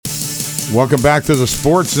Welcome back to the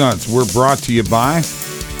Sports Nutz. We're brought to you by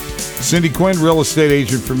Cindy Quinn, real estate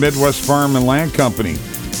agent for Midwest Farm and Land Company.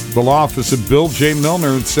 The law office of Bill J. Milner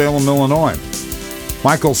in Salem, Illinois.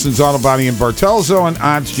 Michelson's Auto Body in Bartelzo, and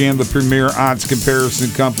Odds Jan, the premier odds comparison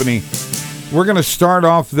company. We're going to start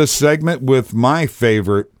off this segment with my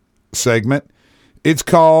favorite segment. It's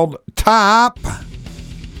called Top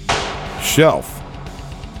Shelf.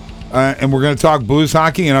 And we're going to talk Blues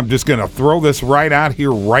hockey, and I'm just going to throw this right out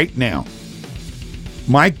here right now.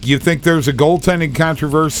 Mike, you think there's a goaltending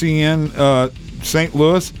controversy in St.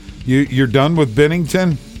 Louis? You're done with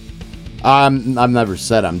Binnington? I've never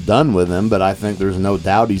said I'm done with him, but I think there's no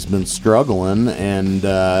doubt he's been struggling. And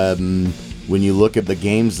when you look at the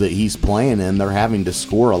games that he's playing in, they're having to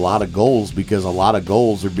score a lot of goals because a lot of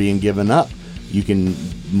goals are being given up. You can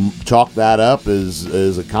chalk that up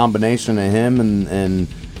as a combination of him and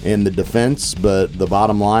the defense, but the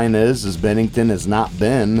bottom line is Binnington has not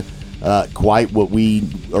been quite what we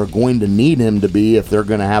are going to need him to be if they're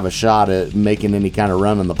going to have a shot at making any kind of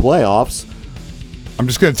run in the playoffs. I'm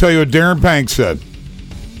just going to tell you what Darren Banks said.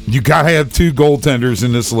 You got to have two goaltenders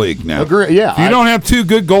in this league now. Agree. Yeah, if you don't have two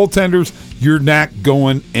good goaltenders, you're not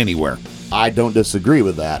going anywhere. I don't disagree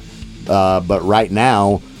with that. But right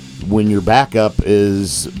now, when your backup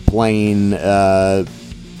is playing,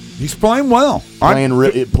 he's playing well. Playing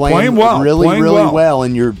really well,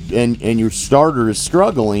 and your starter is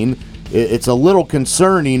struggling. It's a little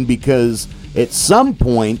concerning because at some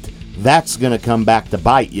point that's going to come back to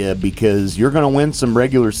bite you because you're going to win some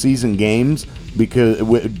regular season games because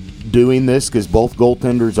doing this because both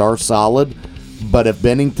goaltenders are solid. But if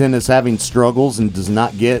Binnington is having struggles and does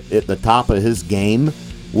not get at the top of his game,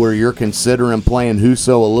 where you're considering playing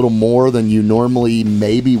Husso a little more than you normally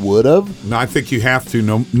maybe would have? No, I think you have to.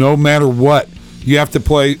 No matter what, you have to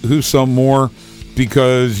play Husso more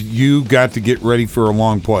because you got to get ready for a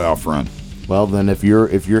long playoff run. Well, then if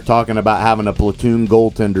you're talking about having a platoon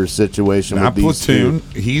goaltender situation not with these platoon,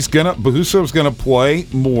 two, Husso's gonna play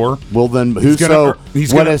more. Well, then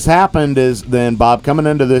what has happened is then Bob coming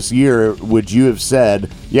into this year, would you have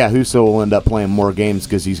said, yeah, Husso will end up playing more games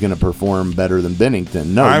because he's going to perform better than Binnington?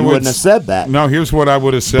 No, you wouldn't have said that. No, here's what I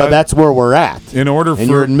would have said. But that's where we're at.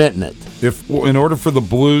 You're admitting it. In order for the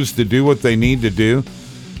Blues to do what they need to do,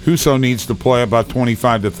 Husso needs to play about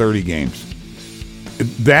 25 to 30 games.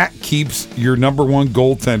 That keeps your number one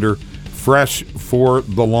goaltender fresh for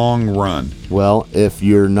the long run. Well, if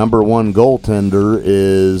your number one goaltender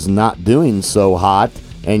is not doing so hot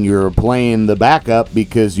and you're playing the backup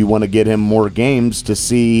because you want to get him more games to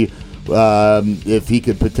see if he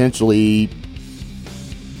could potentially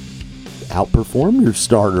outperform your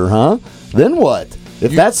starter, huh? Then what?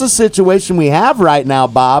 If that's the situation we have right now,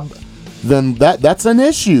 Bob, then that's an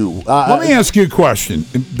issue. Let me ask you a question.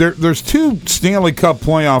 There's two Stanley Cup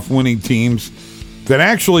playoff winning teams that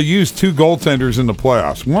actually used two goaltenders in the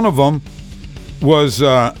playoffs. One of them was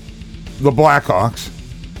the Blackhawks.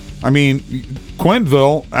 I mean,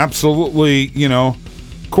 Quenneville, absolutely,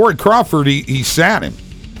 Corey Crawford, he sat him,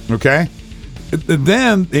 okay?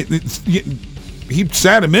 Then he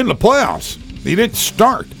sat him in the playoffs. He didn't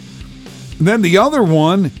start. And then the other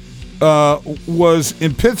one was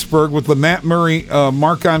in Pittsburgh with the Matt Murray,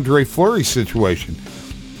 Marc-Andre Fleury situation.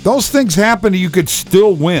 Those things happen, you could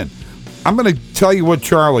still win. I'm going to tell you what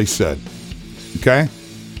Charlie said, okay?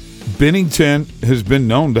 Binnington has been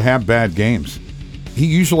known to have bad games. He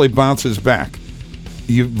usually bounces back.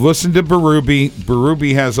 You've listened to Berube.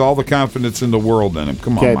 Berube has all the confidence in the world in him.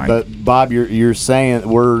 Come on, Mike. But Bob, you're saying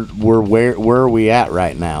where are we at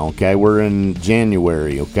right now? Okay, we're in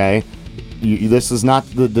January. Okay, this is not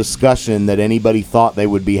the discussion that anybody thought they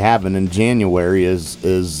would be having in January. Is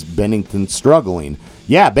Binnington struggling?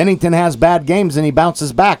 Yeah, Binnington has bad games and he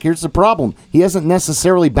bounces back. Here's the problem: he hasn't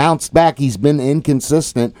necessarily bounced back. He's been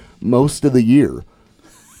inconsistent most of the year.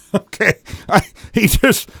 Okay,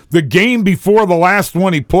 the game before the last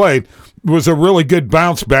one he played was a really good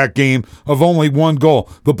bounce back game of only one goal.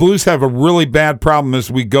 The Blues have a really bad problem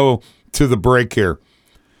as we go to the break here.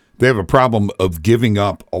 They have a problem of giving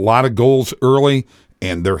up a lot of goals early,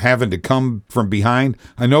 and they're having to come from behind.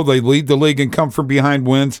 I know they lead the league and come from behind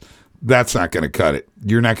wins. That's not going to cut it.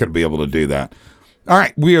 You're not going to be able to do that. All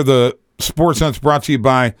right, we are the Sports Nutz, brought to you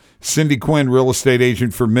by Cindy Quinn, real estate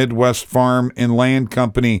agent for Midwest Farm and Land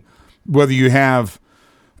Company. Whether you have,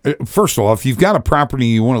 first of all, if you've got a property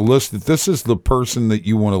you want to list it, this is the person that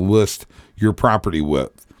you want to list your property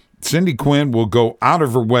with. Cindy Quinn will go out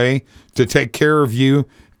of her way to take care of you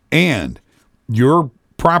and your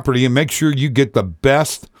property and make sure you get the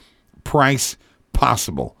best price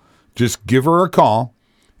possible. Just give her a call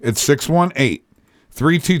at 618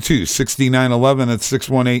 322-6911. That's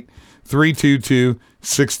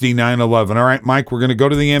 618-322-6911. All right, Mike, we're going to go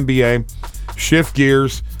to the NBA. Shift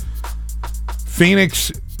gears.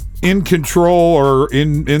 Phoenix in control or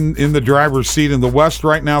in the driver's seat in the West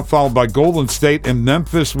right now, followed by Golden State and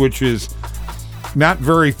Memphis, which is not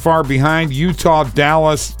very far behind. Utah,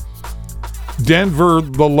 Dallas, Denver,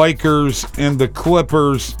 the Lakers, and the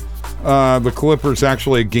Clippers. The Clippers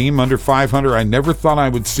actually a game under 500. I never thought I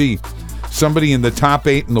would see somebody in the top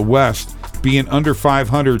 8 in the West being under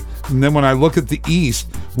 500. And then when I look at the East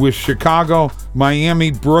with Chicago,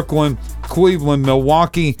 Miami, Brooklyn, Cleveland,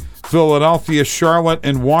 Milwaukee, Philadelphia, Charlotte,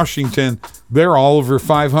 and Washington, they're all over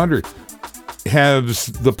 500. Has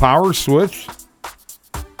the power switched?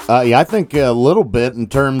 Yeah, I think a little bit in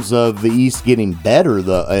terms of the East getting better,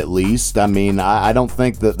 at least. I mean, I don't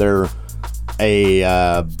think that they're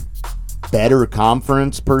a better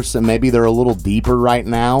conference person. Maybe they're a little deeper right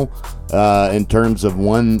now in terms of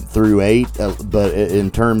 1 through 8, but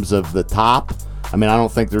in terms of the top, I mean, I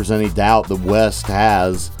don't think there's any doubt the West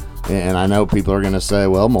has. And I know people are going to say,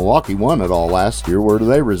 well, Milwaukee won it all last year. Where do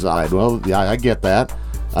they reside? Well, yeah, I get that.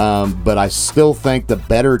 But I still think the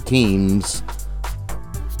better teams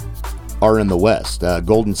are in the West.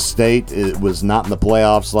 Golden State, it was not in the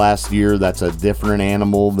playoffs last year. That's a different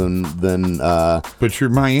animal than. But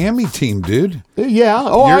your Miami team, dude. Yeah.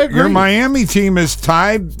 Oh, I agree. Your Miami team is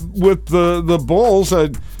tied with the Bulls,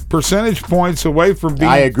 percentage points away from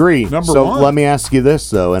being. I agree. Number so one. Let me ask you this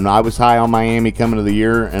though, and I was high on Miami coming to the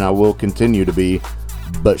year, and I will continue to be.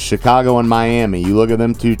 But Chicago and Miami, you look at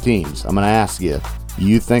them two teams. I'm going to ask you.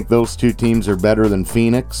 You think those two teams are better than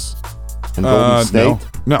Phoenix and Golden State?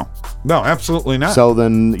 No, absolutely not. So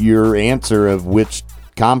then your answer of which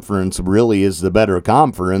conference really is the better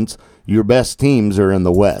conference, your best teams are in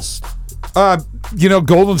the West.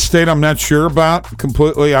 Golden State I'm not sure about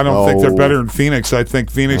completely. I don't think they're better than Phoenix. I think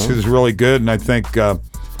Phoenix is really good, and I think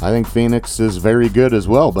Phoenix is very good as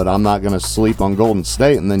well, but I'm not going to sleep on Golden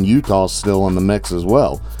State, and then Utah's still in the mix as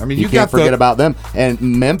well. I mean, you can't forget about them, and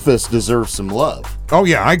Memphis deserves some love. Oh,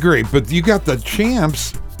 yeah, I agree, but you got the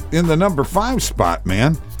champs in the number 5 spot,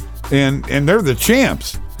 man. And they're the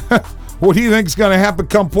champs. What do you think is going to happen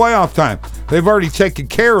come playoff time? They've already taken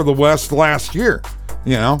care of the West last year.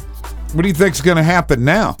 What do you think is going to happen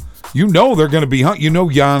now? They're going to be.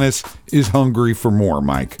 Giannis is hungry for more,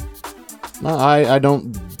 Mike. No, I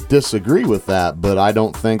don't disagree with that, but I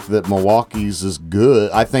don't think that Milwaukee's is good.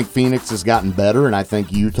 I think Phoenix has gotten better, and I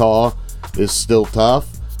think Utah is still tough.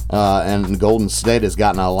 And Golden State has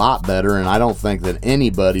gotten a lot better, and I don't think that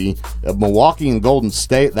anybody, Milwaukee and Golden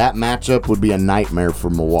State, that matchup would be a nightmare for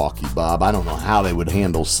Milwaukee, Bob. I don't know how they would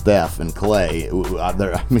handle Steph and Clay.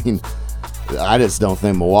 I just don't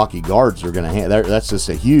think Milwaukee guards are going to handle. That's just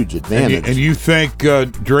a huge advantage. And you think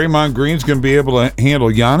Draymond Green's going to be able to handle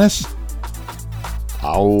Giannis?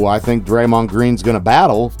 Oh, I think Draymond Green's going to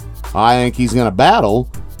battle. I think he's going to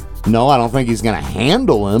battle. No, I don't think he's going to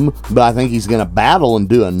handle him, but I think he's going to battle and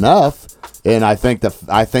do enough. And I think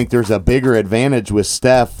there's a bigger advantage with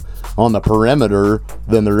Steph on the perimeter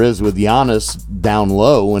than there is with Giannis down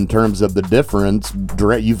low in terms of the difference.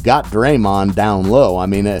 You've got Draymond down low. I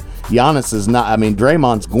mean, Giannis is not. I mean,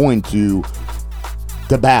 Draymond's going to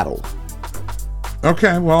battle.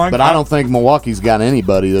 Okay, well, I don't think Milwaukee's got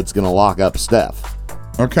anybody that's going to lock up Steph.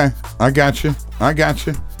 Okay, I got you.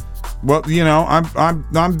 Well,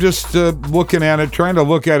 I'm just looking at it, trying to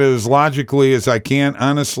look at it as logically as I can.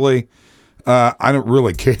 Honestly, I don't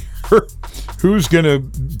really care who's going to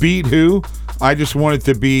beat who. I just want it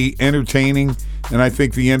to be entertaining, and I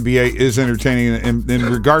think the NBA is entertaining. In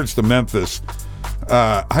regards to Memphis,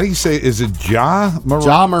 how do you say? Is it Ja Morant?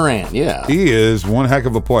 Ja Morant, yeah. He is one heck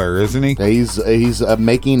of a player, isn't he? He's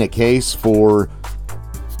making a case for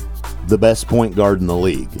the best point guard in the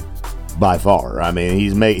league. By far. I mean,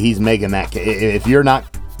 he's making that.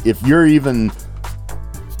 If you're even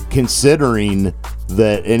considering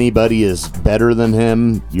that anybody is better than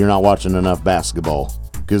him, you're not watching enough basketball.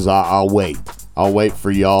 Because I'll wait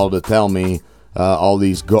for y'all to tell me all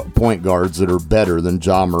these point guards that are better than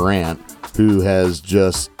Ja Morant, who has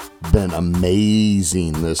just been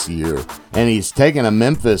amazing this year. And he's taken a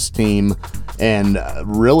Memphis team and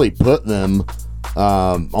really put them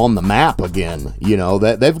on the map again.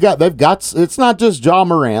 That they've got it's not just Ja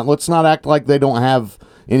Morant. Let's not act like they don't have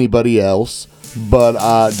anybody else, but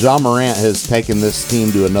Ja Morant has taken this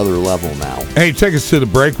team to another level now. Hey, take us to the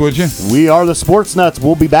break, would you? We are the Sports Nuts.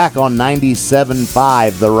 We'll be back on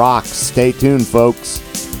 97.5 The Rock. Stay tuned, folks.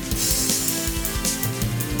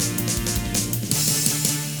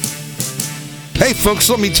 Hey folks,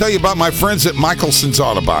 let me tell you about my friends at Michelson's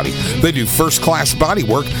Auto Body. They do first-class body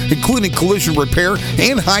work, including collision repair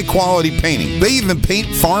and high-quality painting. They even paint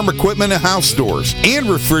farm equipment and house doors, and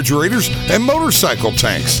refrigerators and motorcycle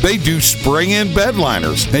tanks. They do spray-in bed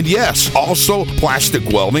liners, and yes, also plastic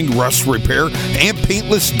welding, rust repair, and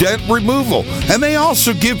paintless dent removal. And they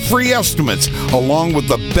also give free estimates, along with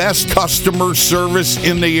the best customer service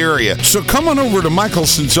in the area. So come on over to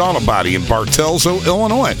Michelson's Auto Body in Bartelso,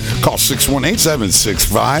 Illinois. Call 618-765-2115 or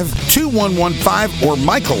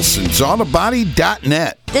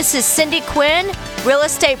michelsonsautobody.net. This is Cindy Quinn, real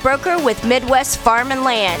estate broker with Midwest Farm and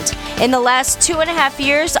Land. In the last 2.5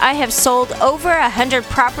 years, I have sold over 100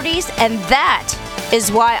 properties, and that is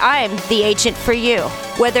why I'm the agent for you.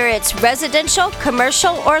 Whether it's residential,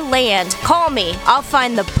 commercial, or land, call me. I'll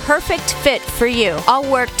find the perfect fit for you. I'll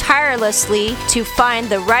work tirelessly to find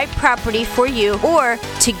the right property for you or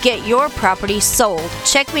to get your property sold.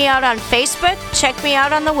 Check me out on Facebook, check me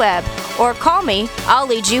out on the web, or call me. I'll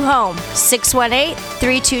lead you home.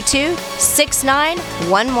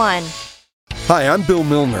 618-322-6911. Hi, I'm Bill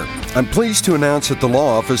Milner. I'm pleased to announce that the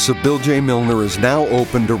law office of Bill J. Milner is now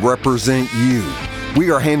open to represent you. We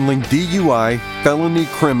are handling DUI, felony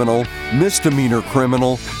criminal, misdemeanor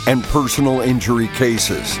criminal, and personal injury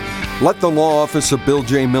cases. Let the law office of Bill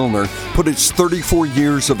J. Milner put its 34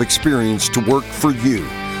 years of experience to work for you.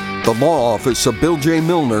 The law office of Bill J.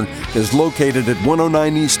 Milner is located at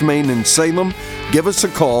 109 East Main in Salem. Give us a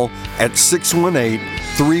call at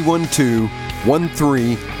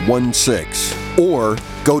 618-312-1316 or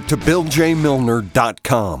go to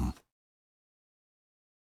BillJMilner.com.